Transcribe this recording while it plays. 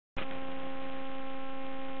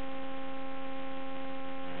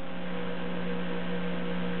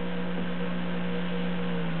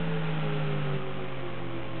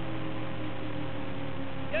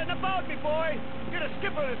aboard me, boy. You're the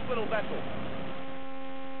skipper of this little vessel.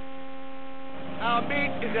 Our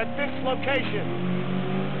meet is at this location.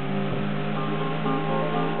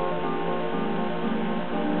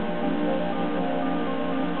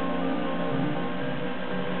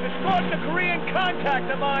 Escort the Korean contact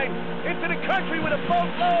of mine into the country with a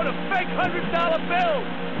boatload of fake $100 bills.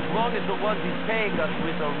 As long as the ones he's paying us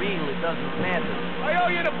with are real, it doesn't matter. I owe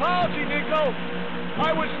you an apology, Nico.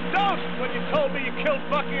 I was dosed when you told me you killed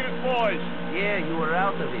Bucky and his boys. Yeah, you were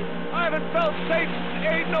out of it. I haven't felt safe since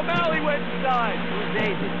Aiden O'Malley went inside. Who's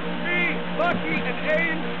Aiden? Me, Bucky, and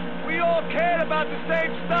Aiden, we all cared about the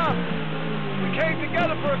same stuff. We came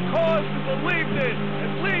together for a cause we believed in.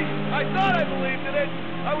 At least, I thought I believed in it.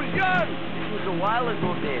 I was young. This was a while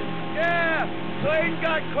ago, then. Yeah, so Aiden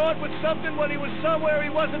got caught with something when he was somewhere he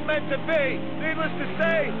wasn't meant to be. Needless to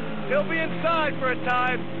say, he'll be inside for a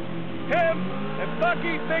time. Him and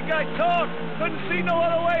Bucky think I talk. Couldn't see no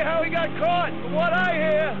other way how he got caught. From what I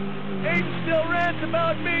hear, Aiden still rants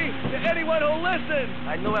about me to anyone who'll listen.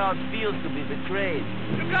 I know how it feels to be betrayed.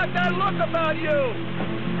 You got that look about you.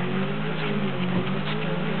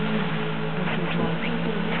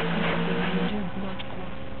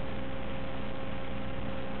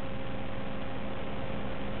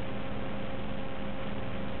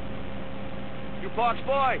 You Parks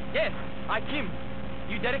boy? Yes, I Kim.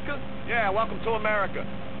 You Derek? Yeah, welcome to America.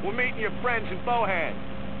 We're meeting your friends in Bohan.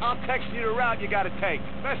 I'll text you the route you gotta take.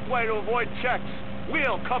 Best way to avoid checks.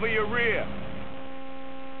 We'll cover your rear.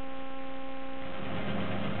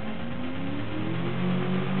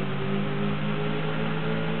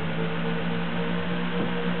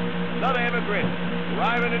 Another immigrant,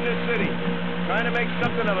 arriving in this city, trying to make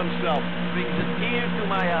something of himself. Brings a tear to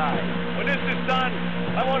my eye. When this is done,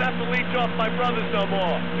 I won't have to leech off my brothers no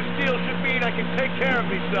more. This deal should mean I can take care of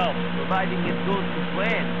myself. Providing it goes to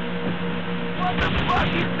plan. What the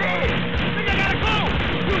fuck is this? Think I gotta go!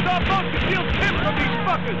 Use our boat to steal Tim from these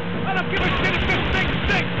fuckers! I don't give a shit if this thing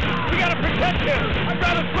sinks! We gotta protect him! I'd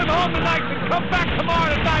rather swim home tonight than come back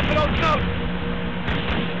tomorrow to die for those notes!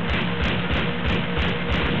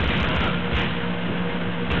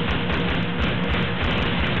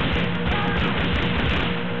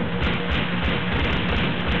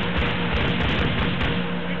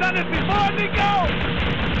 You done this before, Nico?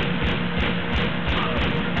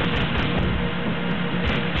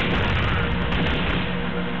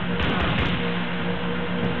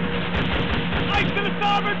 To the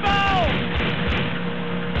starboard bow!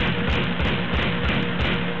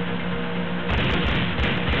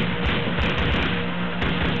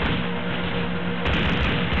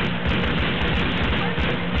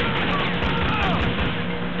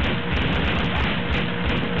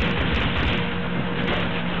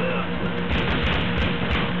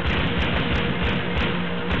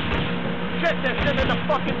 Shit, they're sending the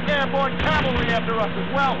fucking airborne cavalry after us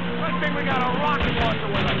as well. I think we got a rocket launcher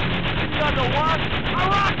with us. Under what? A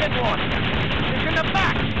rocket launcher! It's in the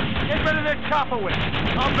back! Get rid of their chopper with it.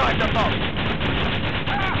 I'll drive the boat.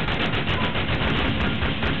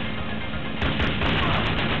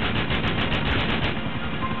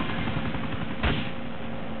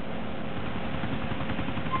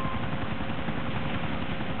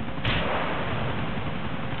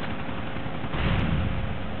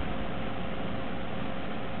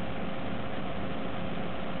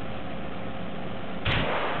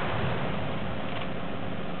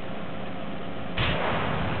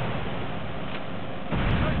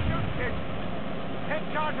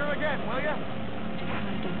 Charge her again, will you?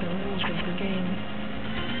 Decided the rules of the game.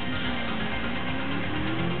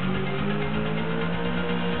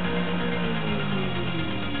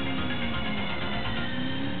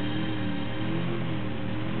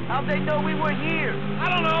 How'd they know we were here? I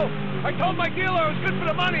don't know. I told my dealer it was good for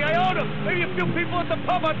the money. I owed him. Maybe a few people at the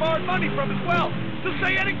pub I borrowed money from as well. Just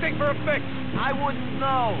say anything for a fix. I wouldn't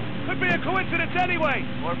know. Could be a coincidence anyway.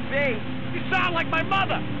 Or fate. You sound like my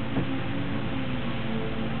mother.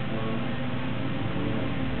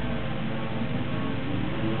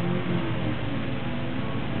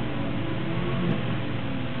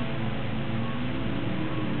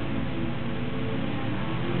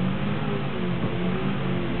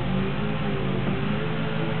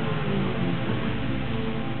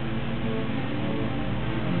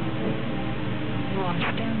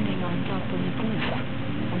 Standing on top of the cliff.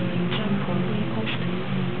 When you jump or repost,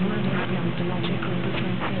 you understand the logical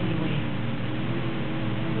difference anyway.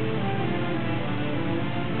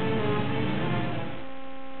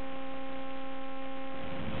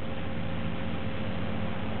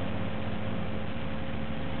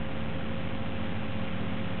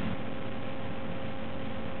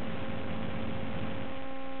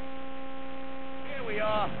 Here we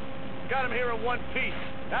are. Got him here in one piece.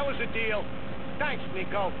 That was a deal. Thanks,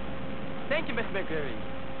 Nico. Thank you, Mr. McCreary.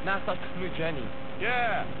 Now such a smooth journey.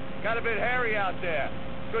 Yeah, got a bit hairy out there.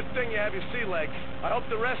 Good thing you have your sea legs. I hope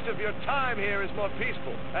the rest of your time here is more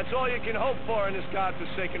peaceful. That's all you can hope for in this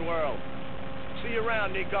godforsaken world. See you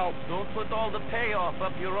around, Nico. Don't put all the payoff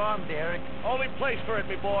up your arm, Derek. Only place for it,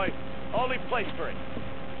 me boy. Only place for it.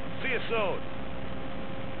 See you soon.